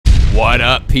What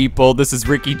up, people? This is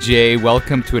Ricky J.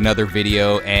 Welcome to another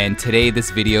video, and today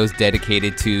this video is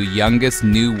dedicated to youngest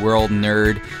New World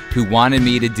nerd who wanted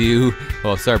me to do,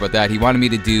 oh, sorry about that, he wanted me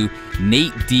to do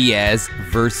Nate Diaz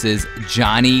versus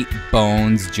Jon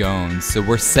Jones. So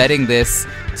we're setting this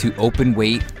to open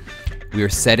weight. We are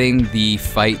setting the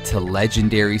fight to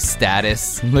legendary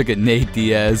status. Look at Nate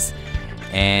Diaz.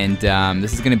 And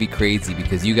this is going to be crazy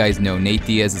because you guys know Nate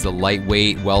Diaz is a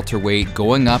lightweight, welterweight,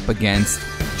 going up against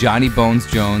Jon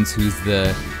Jones, who's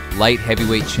the light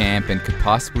heavyweight champ and could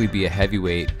possibly be a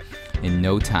heavyweight in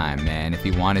no time, man. If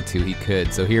he wanted to, he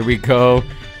could. So here we go.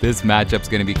 This matchup's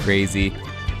going to be crazy.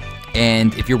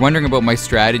 And if you're wondering about my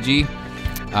strategy,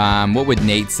 what would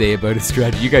Nate say about his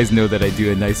strategy? You guys know that I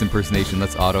do a nice impersonation.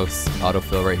 Let's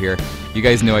autofill right here. You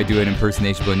guys know I do an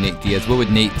impersonation about Nate Diaz. What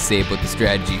would Nate say about the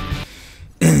strategy?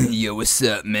 Yo, what's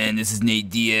up, man? This is Nate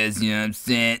Diaz, you know what I'm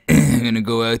saying? I'm gonna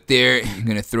go out there, I'm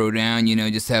gonna throw down, you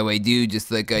know, just how I do, just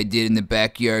like I did in the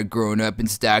backyard growing up in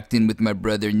Stockton with my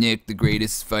brother Nick, the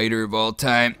greatest fighter of all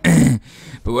time.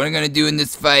 But what I'm gonna do in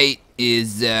this fight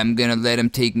is I'm gonna let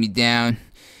him take me down.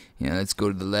 You know, let's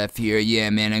go to the left here. Yeah,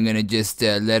 man, I'm gonna just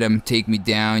let him take me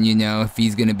down, you know. If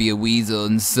he's gonna be a weasel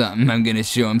and something, I'm gonna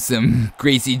show him some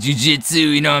Gracie Jiu-Jitsu,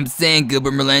 you know what I'm saying?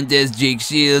 Gilbert Melendez, Jake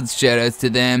Shields, shoutouts to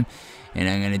them. And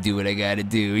I'm gonna do what I gotta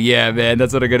do. Yeah, man,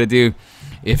 that's what I gotta do.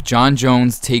 If Jon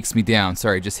Jones takes me down,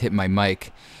 sorry, just hit my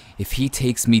mic. If he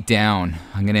takes me down,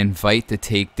 I'm gonna invite the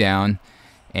takedown.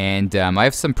 And I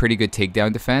have some pretty good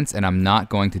takedown defense, and I'm not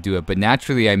going to do it. But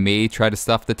naturally, I may try to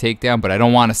stuff the takedown, but I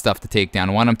don't want to stuff the takedown.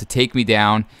 I want him to take me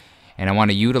down, and I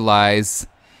want to utilize,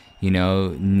 you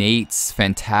know, Nate's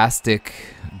fantastic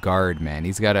guard, man.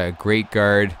 He's got a great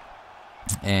guard,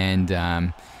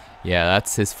 and yeah,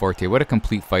 that's his forte. What a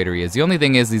complete fighter he is. The only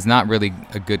thing is he's not really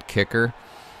a good kicker,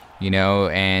 you know,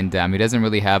 and he doesn't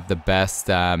really have the best,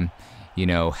 you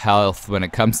know, health when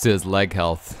it comes to his leg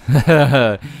health.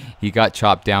 He got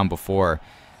chopped down before.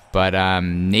 But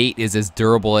Nate is as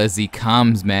durable as he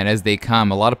comes, man, as they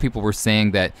come. A lot of people were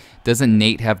saying that, doesn't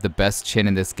Nate have the best chin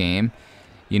in this game?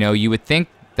 You know, you would think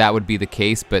that would be the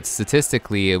case, but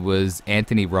statistically it was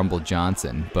Anthony Rumble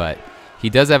Johnson. But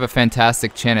he does have a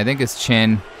fantastic chin. I think his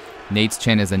chin, Nate's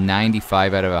chin is a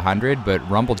 95 out of 100, but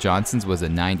Rumble Johnson's was a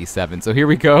 97. So here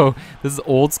we go. This is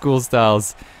old school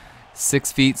styles.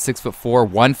 6 feet, 6'4",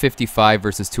 155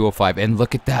 versus 205. And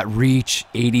look at that reach,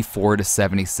 84 to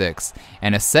 76.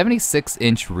 And a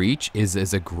 76-inch reach is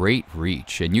a great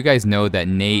reach. And you guys know that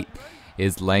Nate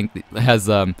has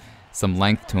some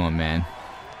length to him, man.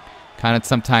 Kind of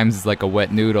sometimes is like a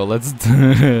wet noodle.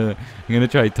 I'm gonna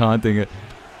try taunting it.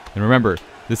 And remember,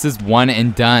 this is one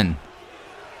and done.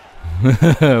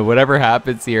 Whatever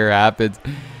happens here happens.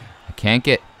 I can't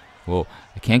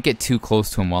get too close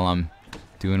to him while I'm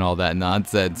doing all that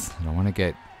nonsense. I don't want to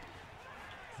get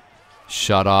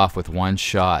shut off with one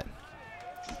shot.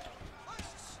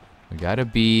 We gotta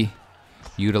be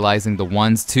utilizing the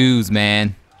ones, twos,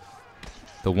 man.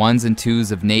 The ones and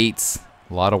twos of Nate's.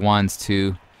 A lot of ones,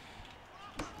 too.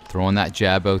 Throwing that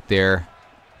jab out there.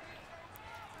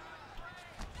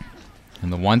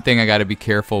 And the one thing I got to be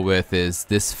careful with is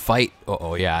this fight.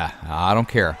 Oh, yeah. I don't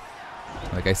care.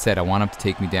 Like I said, I want him to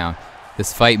take me down.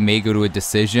 This fight may go to a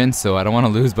decision, so I don't want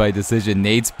to lose by a decision.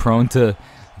 Nate's prone to,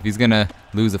 if he's going to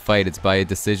lose a fight, it's by a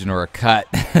decision or a cut.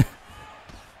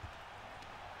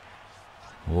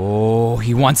 Oh,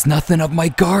 he wants nothing of my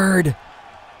guard.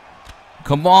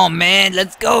 Come on, man.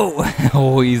 Let's go.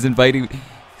 Oh, he's inviting.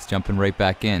 He's jumping right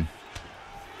back in.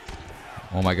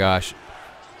 Oh, my gosh.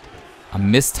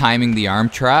 I'm mistiming the arm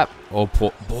trap. Oh,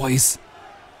 boys.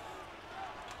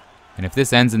 And if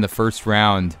this ends in the first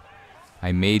round,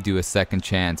 I may do a second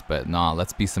chance. But nah,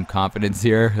 let's be some confidence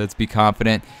here. Let's be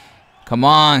confident. Come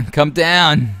on, come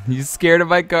down. You scared of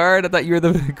my guard? I thought you were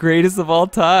the greatest of all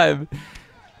time.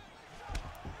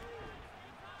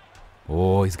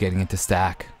 Oh, he's getting into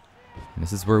stack. And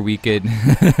this is where we could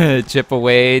chip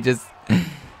away. Just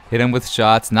hit him with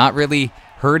shots. Not really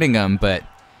hurting him, but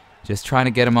just trying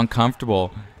to get him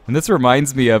uncomfortable. And this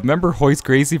reminds me of, remember Royce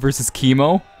Gracie versus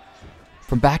Chemo?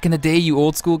 From back in the day, you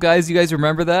old school guys, you guys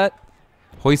remember that?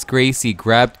 Royce Gracie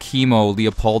grabbed Chemo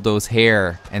Leopoldo's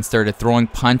hair and started throwing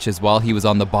punches while he was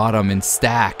on the bottom in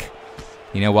stack.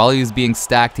 You know, while he was being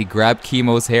stacked, he grabbed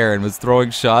Chemo's hair and was throwing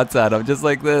shots at him just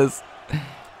like this.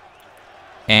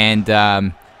 And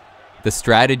the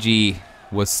strategy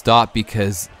was stopped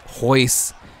because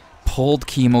Royce pulled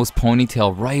Chemo's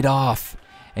ponytail right off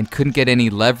and couldn't get any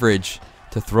leverage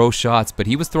to throw shots, but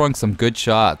he was throwing some good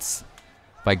shots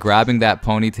by grabbing that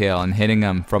ponytail and hitting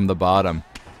him from the bottom.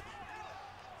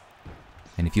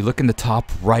 And if you look in the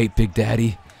top right, Big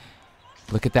Daddy,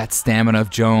 Look at that stamina of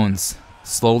Jones.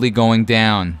 Slowly going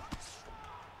down.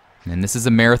 And this is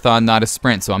a marathon, not a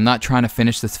sprint, so I'm not trying to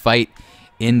finish this fight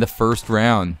in the first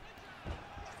round.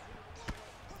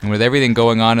 And with everything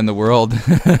going on in the world,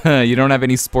 you don't have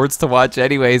any sports to watch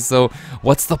anyway, so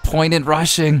what's the point in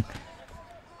rushing?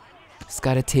 Just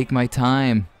gotta take my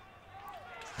time.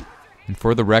 And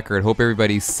for the record, hope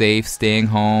everybody's safe, staying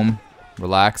home,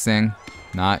 relaxing,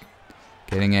 not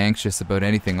getting anxious about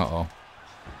anything. Uh-oh.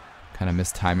 Kind of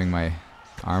mistiming my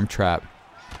arm trap.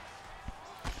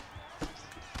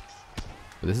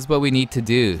 But this is what we need to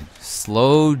do.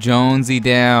 Slow Jonesy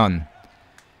down.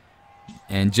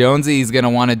 And Jonesy's going to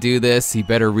want to do this. He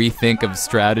better rethink of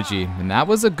strategy. And that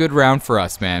was a good round for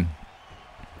us, man.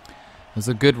 It was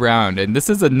a good round. And this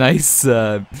is a nice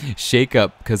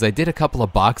shake-up because I did a couple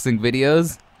of boxing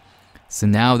videos. So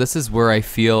now this is where I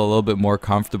feel a little bit more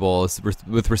comfortable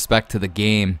with respect to the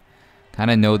game. Kind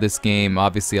of know this game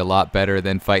obviously a lot better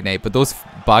than Fight Night. But those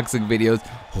boxing videos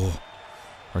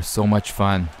are so much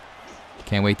fun.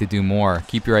 Can't wait to do more.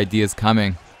 Keep your ideas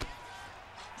coming.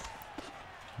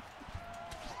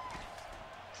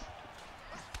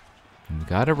 And we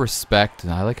gotta respect,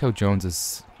 I like how Jones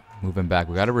is moving back.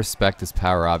 We gotta respect his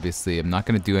power, obviously. I'm not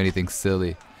gonna do anything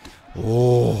silly.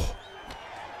 Oh.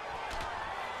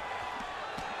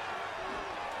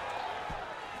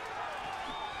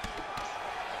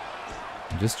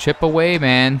 Just chip away,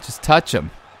 man. Just touch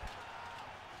him.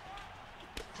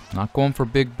 Not going for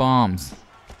big bombs.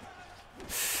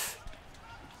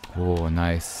 Oh,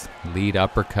 nice. Lead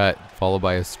uppercut followed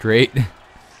by a straight.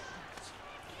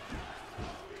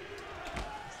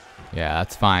 Yeah,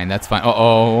 that's fine. That's fine.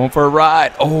 Uh-oh, going for a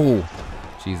ride. Oh,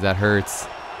 jeez, that hurts.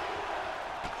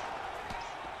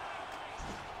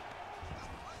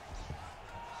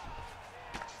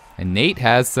 And Nate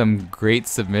has some great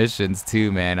submissions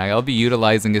too, man. I'll be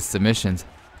utilizing his submissions.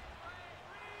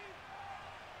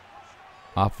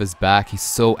 Off his back. He's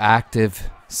so active,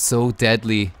 so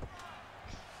deadly.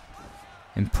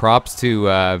 And props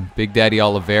to Big Daddy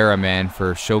Oliveira, man,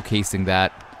 for showcasing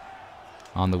that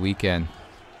on the weekend.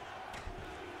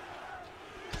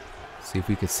 See if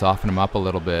we could soften him up a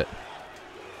little bit.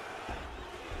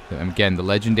 And again, the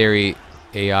legendary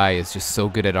AI is just so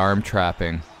good at arm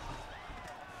trapping.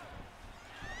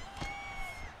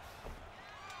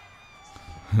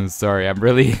 Sorry, I'm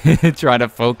really trying to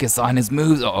focus on his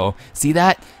moves. Uh-oh. See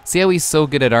that? See how he's so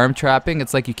good at arm trapping?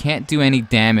 It's like you can't do any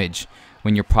damage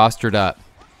when you're postured up.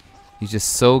 He's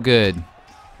just so good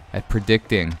at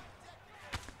predicting.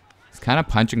 He's kind of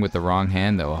punching with the wrong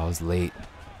hand, though. I was late.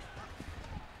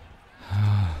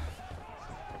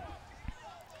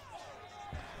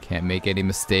 Can't make any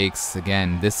mistakes.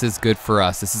 Again, this is good for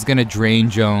us. This is going to drain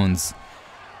Jones.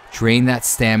 Drain that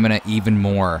stamina even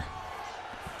more.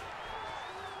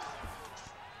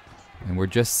 And we're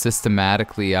just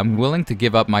systematically... I'm willing to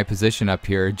give up my position up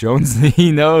here. Jones,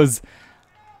 he knows.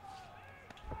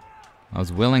 I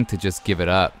was willing to just give it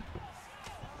up.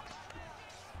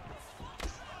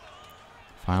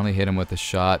 Finally hit him with a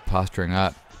shot, posturing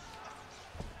up.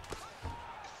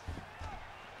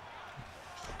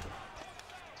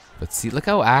 But see, look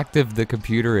how active the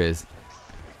computer is.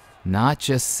 Not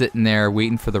just sitting there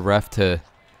waiting for the ref to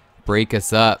break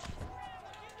us up.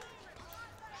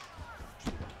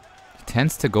 He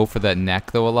tends to go for that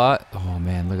neck, though, a lot. Oh,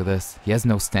 man, look at this. He has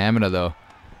no stamina, though.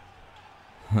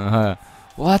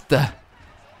 What the?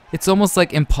 It's almost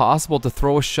like impossible to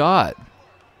throw a shot.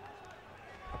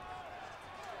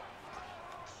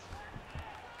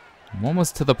 I'm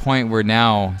almost to the point where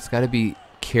now it's got to be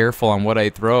careful on what I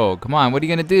throw. Come on, what are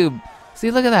you going to do? See,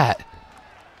 look at that.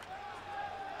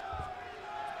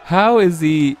 How is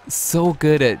he so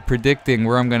good at predicting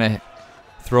where I'm going to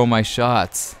throw my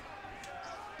shots?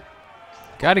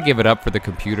 Got to give it up for the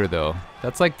computer, though.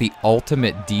 That's like the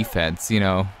ultimate defense, you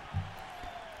know,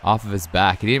 off of his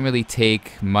back. He didn't really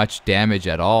take much damage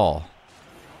at all.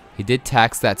 He did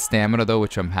tax that stamina, though,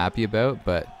 which I'm happy about,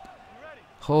 but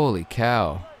holy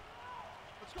cow.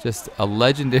 Just a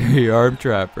legendary arm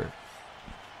trapper.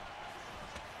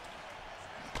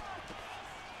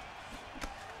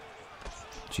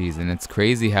 Jeez, and it's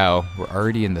crazy how we're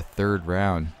already in the third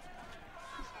round.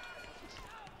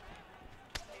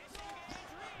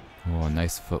 Oh,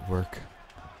 nice footwork.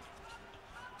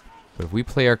 But if we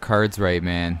play our cards right,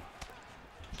 man,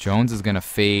 Jones is going to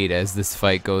fade as this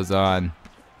fight goes on.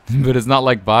 But it's not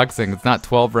like boxing. It's not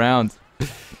 12 rounds.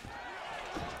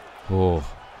 Oh.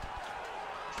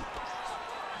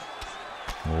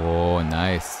 Oh,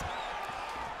 nice.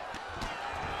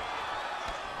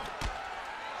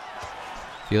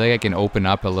 Feel like I can open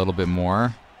up a little bit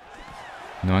more,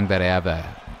 knowing that I have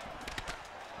a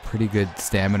pretty good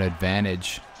stamina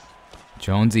advantage.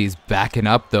 Jonesy's backing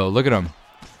up though. Look at him.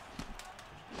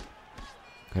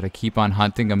 Gotta keep on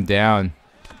hunting him down.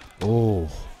 Oh,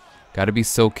 gotta be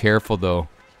so careful though.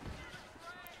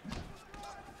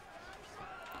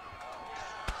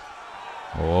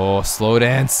 Oh, slow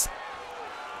dance.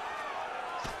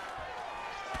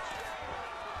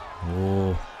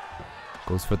 Oh,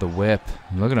 goes for the whip.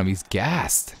 Look at him, he's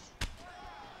gassed.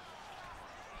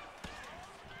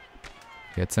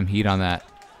 Get some heat on that.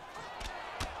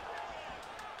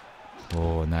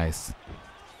 Oh, nice.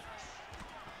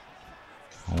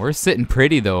 We're sitting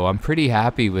pretty though. I'm pretty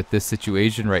happy with this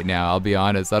situation right now, I'll be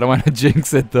honest. I don't want to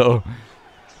jinx it though.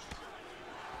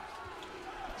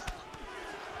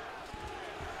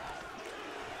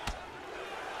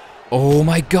 Oh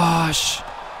my gosh.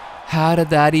 How did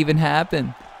that even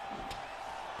happen?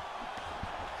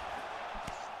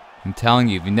 I'm telling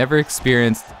you, if you never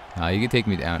experienced... you can take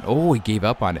me down. Oh, he gave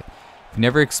up on it. If you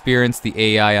never experienced the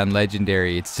AI on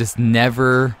Legendary, it's just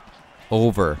never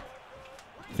over.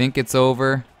 Think it's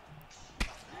over.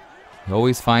 He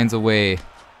always finds a way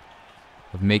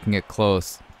of making it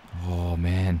close. Oh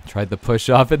man, tried the push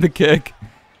off and the kick.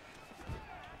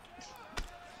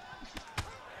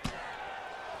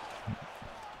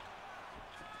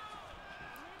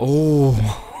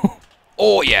 Oh.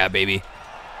 Oh yeah, baby.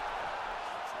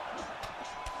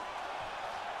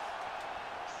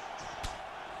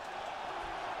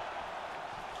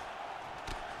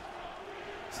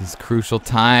 This is crucial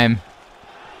time.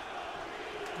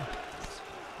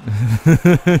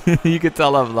 You can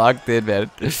tell I'm locked in,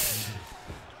 man. Good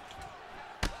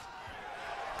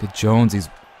Jones, he's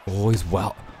always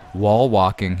wall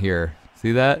walking here.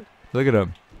 See that? Look at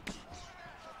him.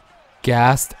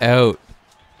 Gassed out.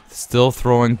 Still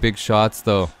throwing big shots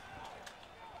though.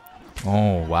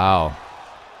 Oh, wow.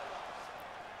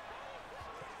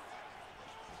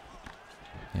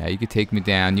 Yeah, you could take me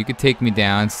down. You could take me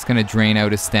down. It's going to drain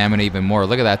out his stamina even more.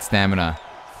 Look at that stamina.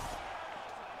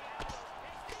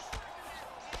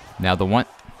 Now the one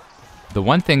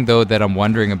thing though that I'm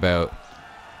wondering about,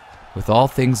 with all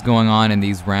things going on in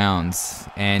these rounds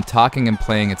and talking and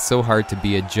playing, it's so hard to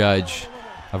be a judge,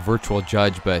 a virtual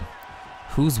judge, but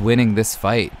who's winning this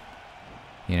fight?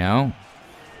 You know,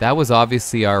 that was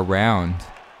obviously our round,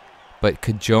 but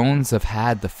could Jones have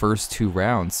had the first 2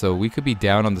 rounds? So we could be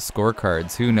down on the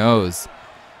scorecards. Who knows?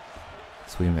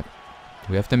 So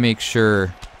we have to make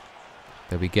sure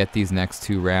that we get these next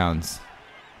 2 rounds.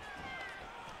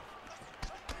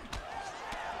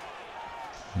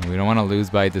 We don't want to lose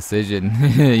by decision.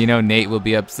 You know, Nate will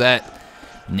be upset.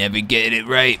 Never get it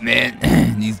right,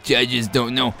 man. These judges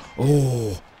don't know.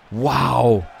 Oh,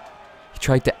 wow. He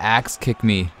tried to axe kick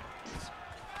me.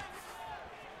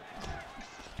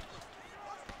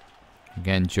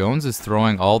 Again, Jones is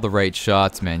throwing all the right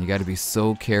shots, man. You got to be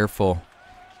so careful.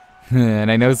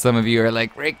 And I know some of you are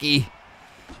like, Ricky,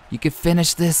 you could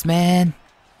finish this, man.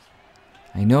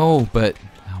 I know, but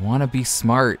I want to be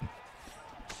smart.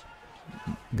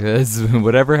 Because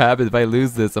whatever happens, if I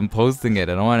lose this, I'm posting it.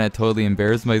 I don't want to totally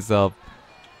embarrass myself.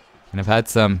 And I've had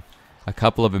a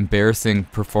couple of embarrassing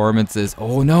performances.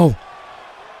 Oh no!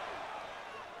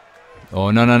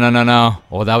 Oh no no no no no!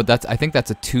 Oh that's I think that's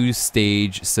a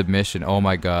 2-stage submission. Oh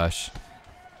my gosh.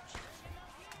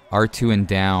 R2 and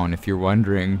down, if you're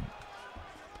wondering.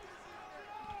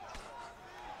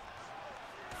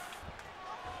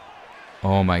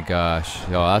 Oh my gosh.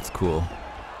 Oh, that's cool.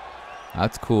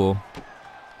 That's cool.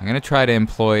 I'm going to try to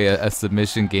employ a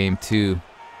submission game too.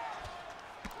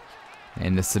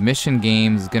 And the submission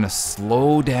game is going to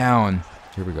slow down.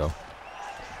 Here we go.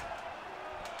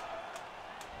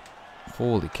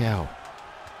 Holy cow.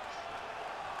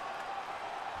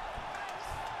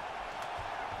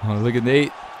 Oh, look at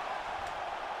Nate.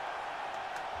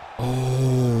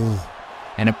 Oh.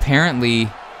 And apparently,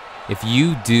 if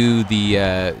you do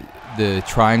the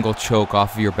triangle choke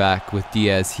off of your back with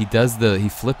Diaz, he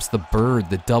flips the bird,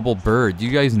 the double bird. Do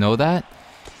you guys know that?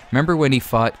 Remember when he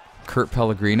fought Kurt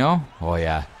Pellegrino? Oh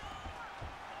yeah.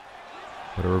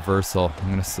 What a reversal.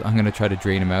 I'm gonna try to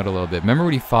drain him out a little bit. Remember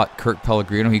when he fought Kurt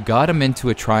Pellegrino? He got him into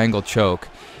a triangle choke,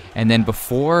 and then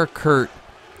before Kurt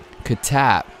could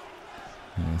tap,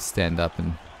 I'm gonna stand up,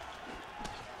 and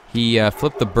he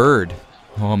flipped the bird.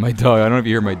 Oh, my dog. I don't know if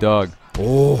you hear my dog.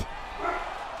 Oh.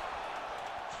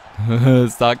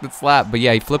 Stocked and slap. But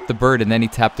yeah, he flipped the bird and then he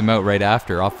tapped him out right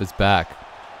after, off his back.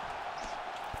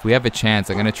 If we have a chance,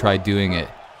 I'm going to try doing it.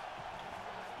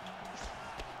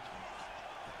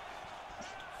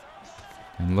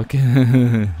 And look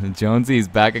at Jonesy's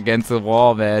back against the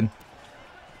wall, man.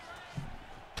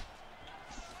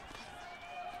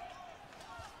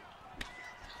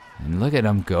 And look Look at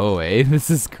him go, eh? This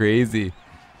is crazy.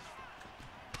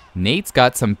 Nate's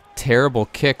got some terrible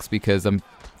kicks because I'm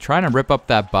trying to rip up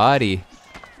that body.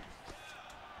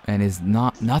 And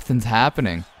nothing's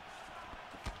happening.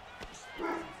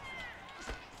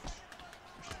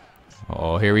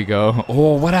 Oh, here we go.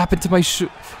 Oh, what happened to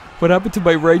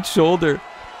my right shoulder?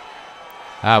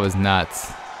 That was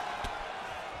nuts.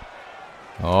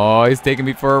 Oh, he's taking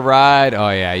me for a ride.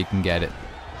 Oh yeah, you can get it.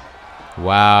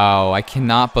 Wow, I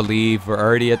cannot believe we're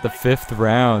already at the 5th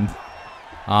round.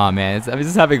 Oh man, I'm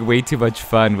just having way too much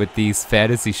fun with these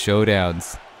fantasy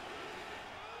showdowns.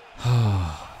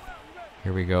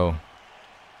 Here we go.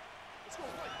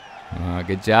 Oh,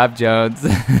 good job, Jones.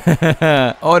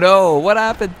 Oh no, what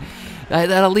happened?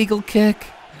 That illegal kick.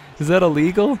 Is that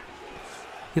illegal?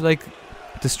 He like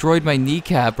destroyed my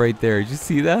kneecap right there. Did you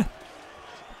see that?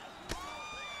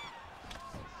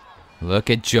 Look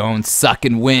at Jones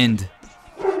sucking wind.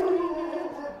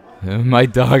 My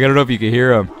dog, I don't know if you can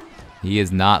hear him. He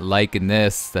is not liking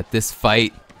this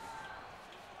fight.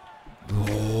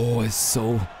 Oh, is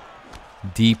so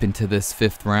deep into this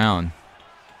 5th round.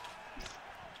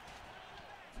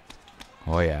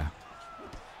 Oh yeah.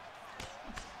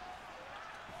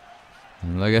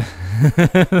 Look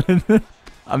at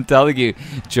I'm telling you,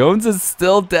 Jones is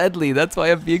still deadly. That's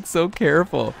why I'm being so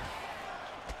careful.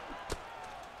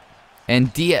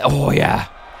 And Diaz, oh yeah.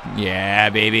 Yeah,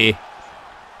 baby.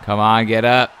 Come on, get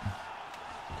up.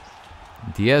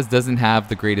 Diaz doesn't have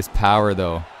the greatest power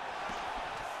though.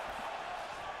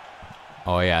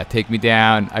 Oh yeah, take me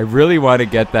down. I really want to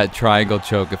get that triangle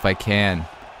choke if I can.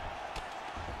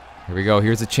 Here we go,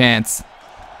 here's a chance.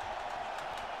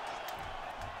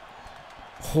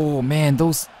 Oh man,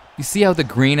 those, you see how the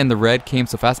green and the red came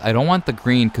so fast? I don't want the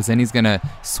green because then he's gonna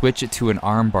switch it to an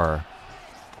armbar.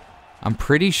 I'm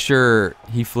pretty sure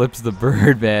he flips the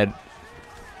bird, man.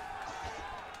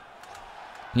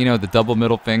 You know, the double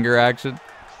middle finger action.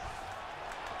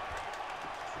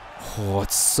 Oh,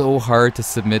 it's so hard to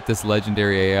submit this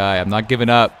legendary AI. I'm not giving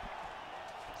up.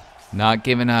 Not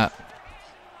giving up.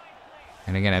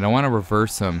 And again, I don't want to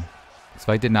reverse him. So if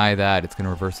I deny that, it's going to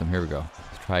reverse him. Here we go.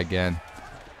 Let's try again.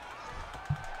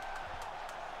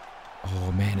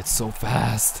 Oh, man, it's so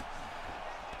fast.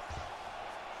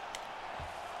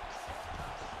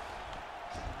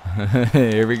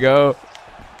 Here we go.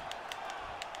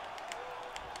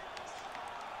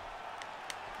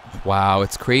 Wow,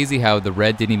 it's crazy how the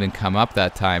red didn't even come up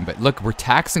that time. But look, we're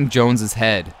taxing Jones's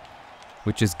head,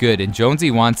 which is good. And Jonesy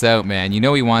wants out, man. You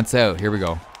know he wants out. Here we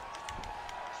go.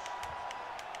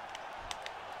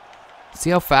 See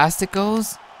how fast it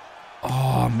goes?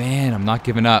 Oh, man, I'm not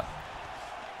giving up.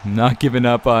 I'm not giving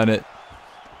up on it.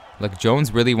 Look,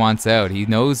 Jones really wants out. He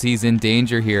knows he's in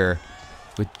danger here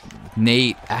with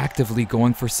Nate actively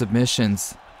going for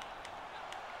submissions.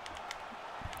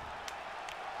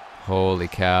 Holy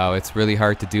cow, it's really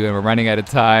hard to do and we're running out of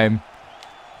time.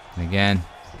 And again,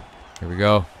 here we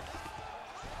go.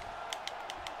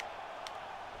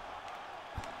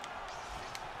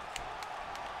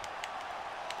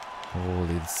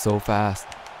 Holy, it's so fast.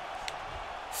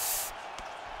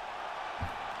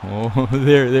 Oh,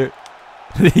 there.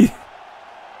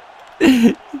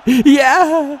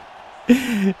 Yeah!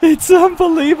 It's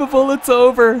unbelievable, it's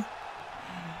over.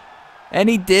 And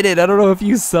he did it, I don't know if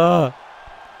you saw.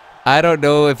 I don't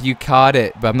know if you caught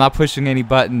it, but I'm not pushing any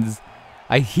buttons.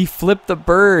 He flipped the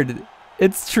bird.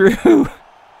 It's true.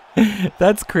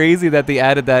 That's crazy that they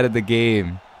added that in the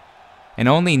game. And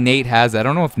only Nate has it. I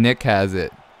don't know if Nick has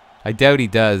it. I doubt he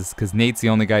does, because Nate's the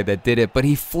only guy that did it. But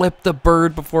he flipped the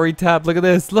bird before he tapped. Look at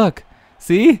this. Look.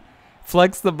 See?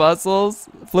 Flex the muscles.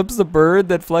 Flips the bird,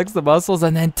 then flex the muscles,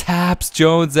 and then taps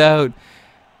Jones out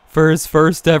for his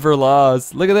first ever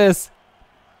loss. Look at this.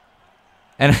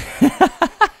 And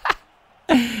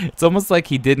it's almost like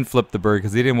he didn't flip the bird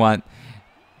because he didn't want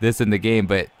this in the game,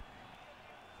 but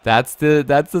that's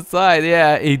the side.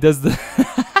 Yeah, he does the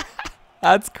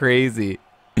That's crazy.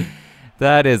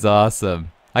 That is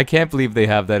awesome. I can't believe they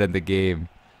have that in the game.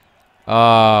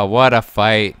 Oh, what a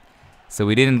fight. So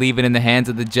we didn't leave it in the hands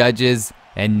of the judges,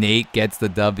 and Nate gets the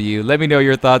W. Let me know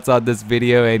your thoughts on this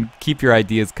video, and keep your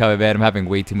ideas coming, man. I'm having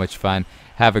way too much fun.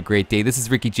 Have a great day. This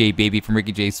is Ricky J, baby, from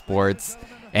Ricky J Sports.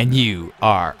 And you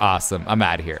are awesome. I'm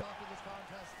out of here.